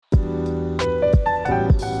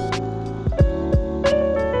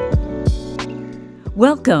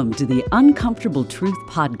Welcome to the Uncomfortable Truth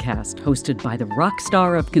podcast, hosted by the rock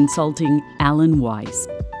star of consulting, Alan Weiss.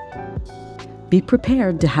 Be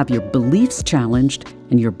prepared to have your beliefs challenged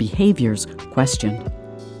and your behaviors questioned.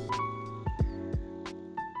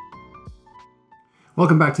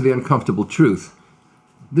 Welcome back to the Uncomfortable Truth.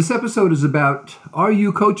 This episode is about, are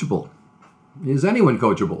you coachable? Is anyone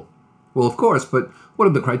coachable? Well, of course, but what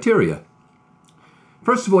are the criteria?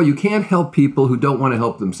 First of all, you can't help people who don't want to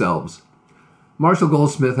help themselves. Marshall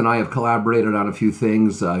Goldsmith and I have collaborated on a few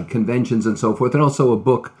things, conventions and so forth, and also a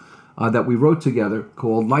book that we wrote together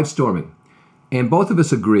called Life Storming. And both of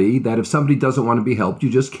us agree that if somebody doesn't want to be helped, you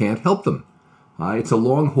just can't help them. It's a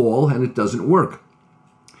long haul and it doesn't work.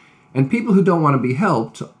 And people who don't want to be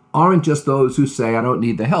helped aren't just those who say, I don't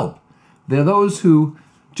need the help. They're those who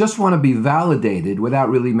just want to be validated without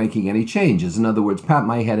really making any changes. In other words, pat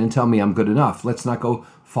my head and tell me I'm good enough. Let's not go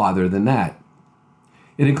farther than that.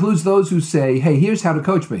 It includes those who say, hey, here's how to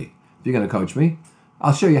coach me. If you're going to coach me,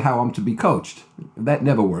 I'll show you how I'm to be coached. That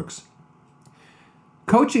never works.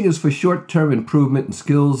 Coaching is for short-term improvement in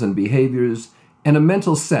skills and behaviors and a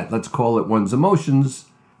mental set, let's call it one's emotions,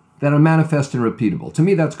 that are manifest and repeatable. To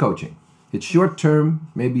me, that's coaching. It's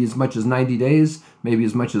short-term, maybe as much as 90 days, maybe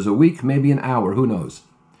as much as a week, maybe an hour, who knows.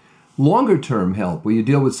 Longer-term help, where you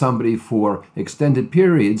deal with somebody for extended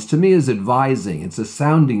periods, to me is advising. It's a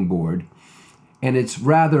sounding board. And it's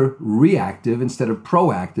rather reactive instead of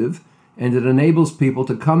proactive, and it enables people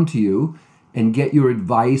to come to you and get your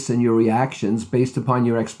advice and your reactions based upon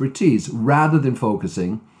your expertise, rather than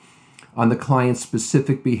focusing on the client's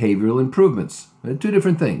specific behavioral improvements. They're two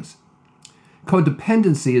different things.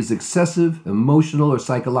 Codependency is excessive emotional or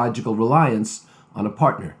psychological reliance on a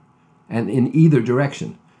partner, and in either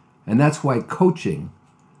direction. And that's why coaching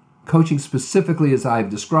specifically as I've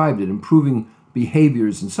described it, improving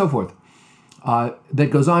behaviors and so forth,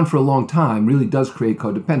 that goes on for a long time really does create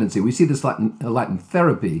codependency. We see this a lot in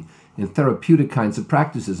therapy, in therapeutic kinds of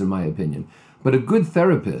practices, in my opinion. But a good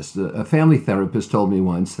therapist, a family therapist told me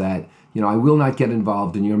once that, I will not get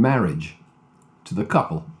involved in your marriage to the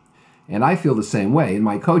couple. And I feel the same way. In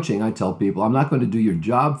my coaching, I tell people, I'm not going to do your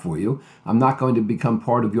job for you. I'm not going to become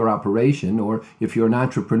part of your operation, or if you're an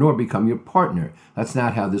entrepreneur, become your partner. That's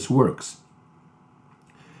not how this works.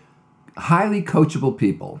 Highly coachable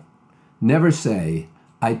people never say,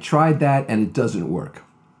 I tried that and it doesn't work.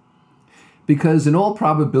 Because in all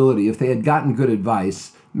probability, if they had gotten good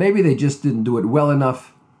advice, maybe they just didn't do it well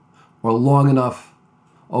enough or long enough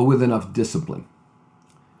or with enough discipline.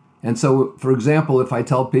 And so, for example, if I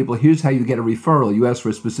tell people, here's how you get a referral, you ask for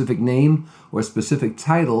a specific name or a specific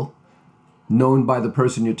title known by the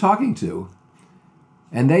person you're talking to,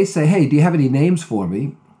 and they say, hey, do you have any names for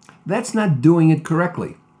me? That's not doing it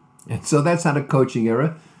correctly. And so that's not a coaching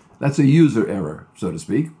error. That's a user error, so to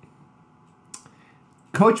speak.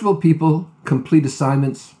 Coachable people complete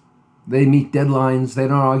assignments. They meet deadlines. They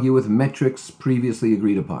don't argue with metrics previously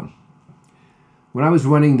agreed upon. When I was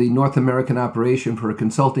running the North American operation for a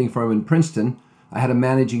consulting firm in Princeton, I had a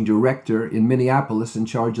managing director in Minneapolis in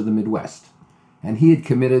charge of the Midwest. And he had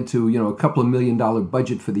committed to, a couple of $1 million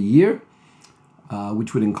budget for the year,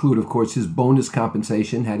 which would include, of course, his bonus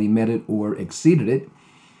compensation had he met it or exceeded it.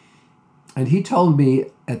 And he told me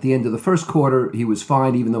at the end of the first quarter, he was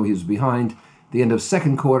fine, even though he was behind. The end of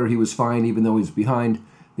second quarter, he was fine, even though he was behind.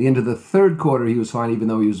 The end of the third quarter, he was fine, even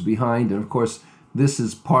though he was behind. And of course, this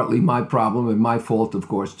is partly my problem and my fault, of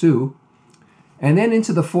course, too. And then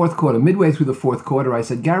into the fourth quarter, midway through the fourth quarter, I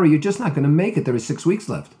said, Gary, you're just not going to make it. There are 6 weeks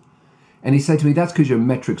left. And he said to me, that's because your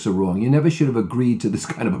metrics are wrong. You never should have agreed to this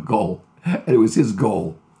kind of a goal. And it was his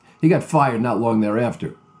goal. He got fired not long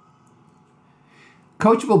thereafter.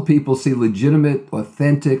 Coachable people see legitimate,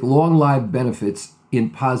 authentic, long-lived benefits in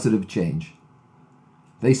positive change.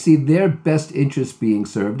 They see their best interests being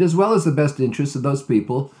served, as well as the best interests of those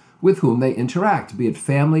people with whom they interact, be it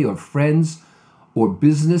family or friends or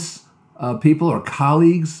business people or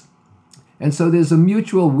colleagues. And so there's a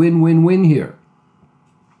mutual win-win-win here.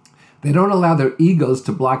 They don't allow their egos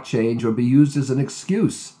to block change or be used as an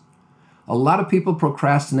excuse. A lot of people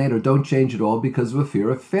procrastinate or don't change at all because of a fear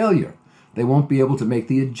of failure. They won't be able to make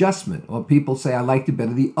the adjustment. Or people say, I liked it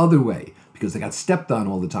better the other way, because they got stepped on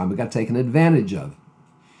all the time, they got taken advantage of.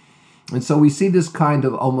 And so we see this kind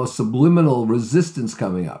of almost subliminal resistance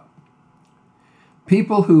coming up.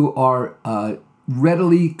 People who are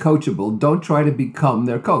readily coachable don't try to become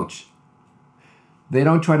their coach. They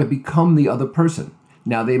don't try to become the other person.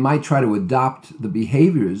 Now, they might try to adopt the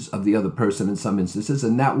behaviors of the other person in some instances,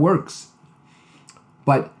 and that works.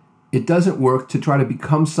 But it doesn't work to try to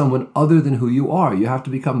become someone other than who you are. You have to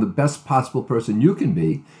become the best possible person you can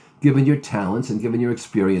be given your talents and given your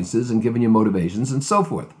experiences and given your motivations and so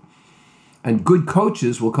forth. And good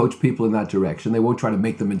coaches will coach people in that direction. They won't try to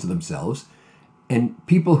make them into themselves. And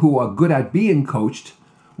people who are good at being coached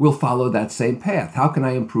will follow that same path. How can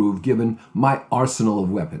I improve given my arsenal of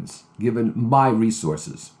weapons, given my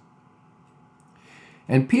resources?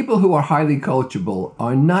 And people who are highly coachable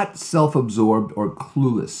are not self-absorbed or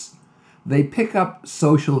clueless. They pick up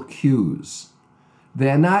social cues.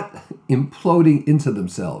 They're not imploding into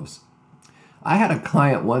themselves. I had a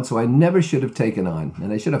client once who I never should have taken on,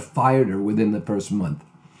 and I should have fired her within the first month.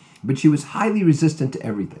 But she was highly resistant to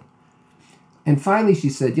everything. And finally she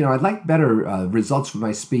said, I'd like better results for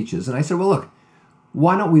my speeches. And I said, well, look,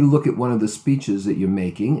 why don't we look at one of the speeches that you're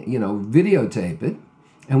making, videotape it,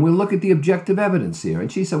 and we'll look at the objective evidence here.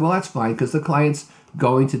 And she said, well, that's fine, because the client's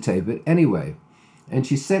going to tape it anyway. And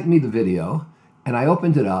she sent me the video, and I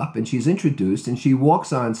opened it up, and she's introduced, and she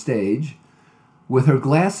walks on stage with her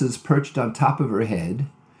glasses perched on top of her head,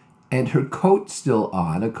 and her coat still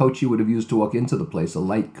on, a coat she would have used to walk into the place, a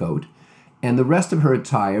light coat. And the rest of her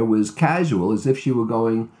attire was casual, as if she were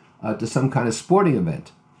going to some kind of sporting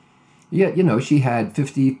event. Yet, she had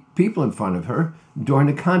 50 people in front of her during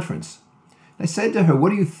a conference. I said to her,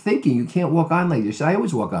 what are you thinking? You can't walk on like this. She said, I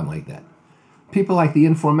always walk on like that. People like the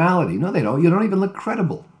informality. No, they don't. You don't even look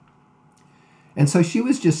credible. And so she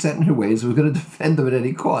was just set in her ways. We were going to defend them at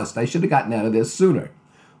any cost. I should have gotten out of there sooner.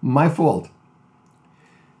 My fault.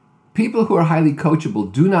 People who are highly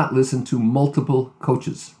coachable do not listen to multiple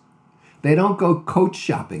coaches. They don't go coach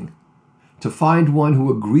shopping to find one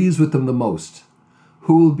who agrees with them the most,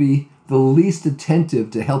 who will be the least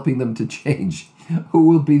attentive to helping them to change, who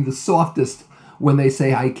will be the softest when they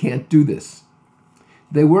say, I can't do this.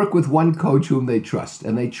 They work with one coach whom they trust,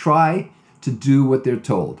 and they try to do what they're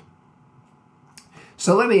told.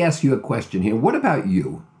 So let me ask you a question here. What about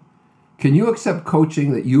you? Can you accept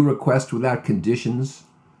coaching that you request without conditions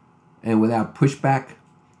and without pushback?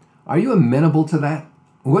 Are you amenable to that?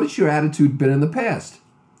 What has your attitude been in the past?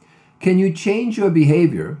 Can you change your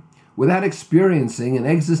behavior without experiencing an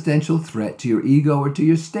existential threat to your ego or to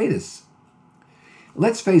your status?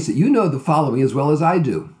 Let's face it, you know the following as well as I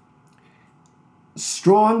do.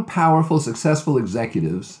 Strong, powerful, successful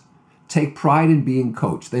executives take pride in being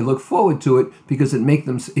coached. They look forward to it because it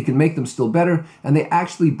can make them still better, and they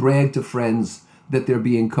actually brag to friends that they're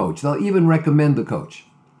being coached. They'll even recommend the coach.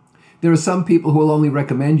 There are some people who will only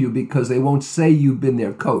recommend you because they won't say you've been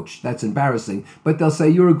their coach. That's embarrassing. But they'll say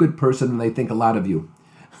you're a good person and they think a lot of you.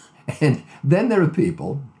 And then there are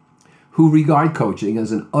people who regard coaching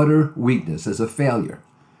as an utter weakness, as a failure.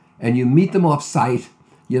 And you meet them off site,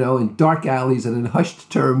 in dark alleys and in hushed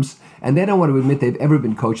terms, and they don't want to admit they've ever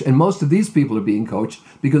been coached. And most of these people are being coached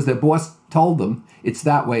because their boss told them it's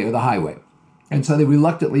that way or the highway. And so they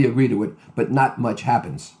reluctantly agree to it, but not much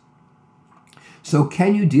happens. So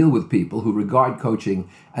can you deal with people who regard coaching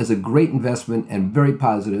as a great investment and very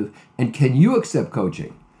positive? And can you accept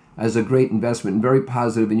coaching as a great investment and very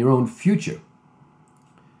positive in your own future?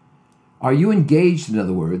 Are you engaged, in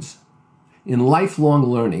other words, in lifelong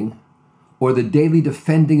learning or the daily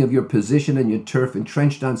defending of your position and your turf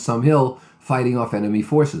entrenched on some hill fighting off enemy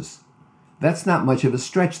forces? That's not much of a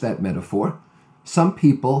stretch, that metaphor. Some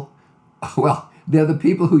people, they're the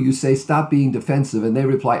people who you say, stop being defensive, and they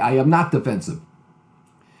reply, I am not defensive.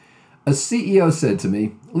 A CEO said to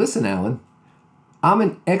me, listen, Alan, I'm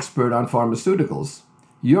an expert on pharmaceuticals.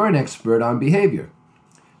 You're an expert on behavior.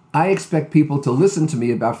 I expect people to listen to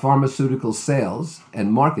me about pharmaceutical sales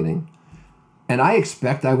and marketing, and I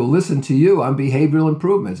expect I will listen to you on behavioral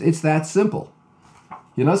improvements. It's that simple.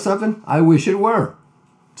 You know something? I wish it were.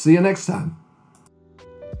 See you next time.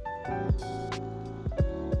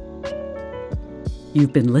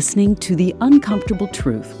 You've been listening to The Uncomfortable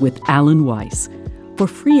Truth with Alan Weiss. For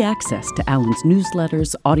free access to Alan's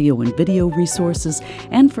newsletters, audio and video resources,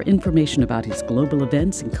 and for information about his global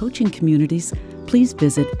events and coaching communities, please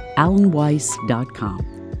visit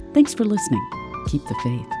alanweiss.com. Thanks for listening. Keep the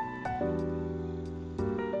faith.